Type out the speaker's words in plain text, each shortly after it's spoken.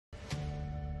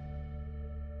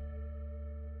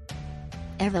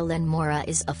Evelyn Mora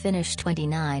is a Finnish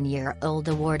 29-year-old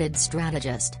awarded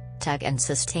strategist, tech and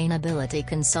sustainability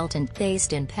consultant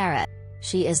based in Paris.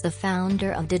 She is the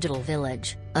founder of Digital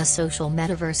Village, a social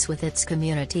metaverse with its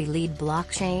community-led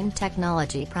blockchain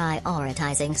technology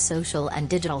prioritizing social and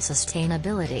digital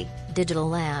sustainability, digital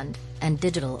land, and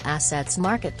digital assets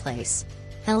marketplace.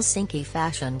 Helsinki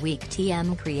Fashion Week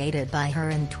TM, created by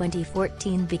her in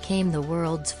 2014, became the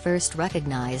world's first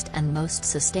recognized and most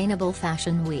sustainable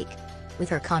fashion week. With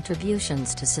her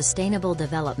contributions to sustainable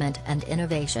development and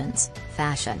innovations,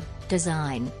 fashion,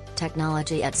 design,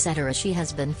 technology etc., she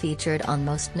has been featured on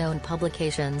most known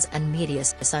publications and media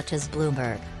such as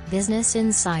Bloomberg, Business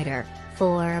Insider,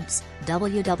 Forbes,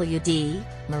 WWD,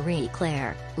 Marie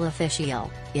Claire,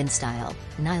 L'Officiel, InStyle,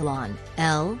 Nylon,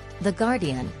 Elle, The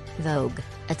Guardian, Vogue,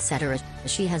 etc.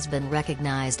 She has been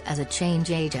recognized as a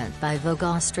change agent by Vogue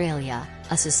Australia,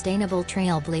 a sustainable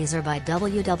trailblazer by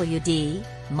WWD,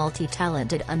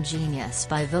 multi-talented genius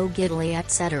by Vogue Italy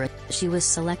etc. She was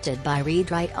selected by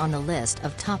ReadWrite on the list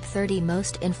of top 30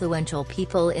 most influential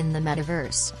people in the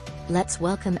metaverse. Let's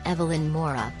welcome Evelyn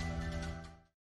Mora.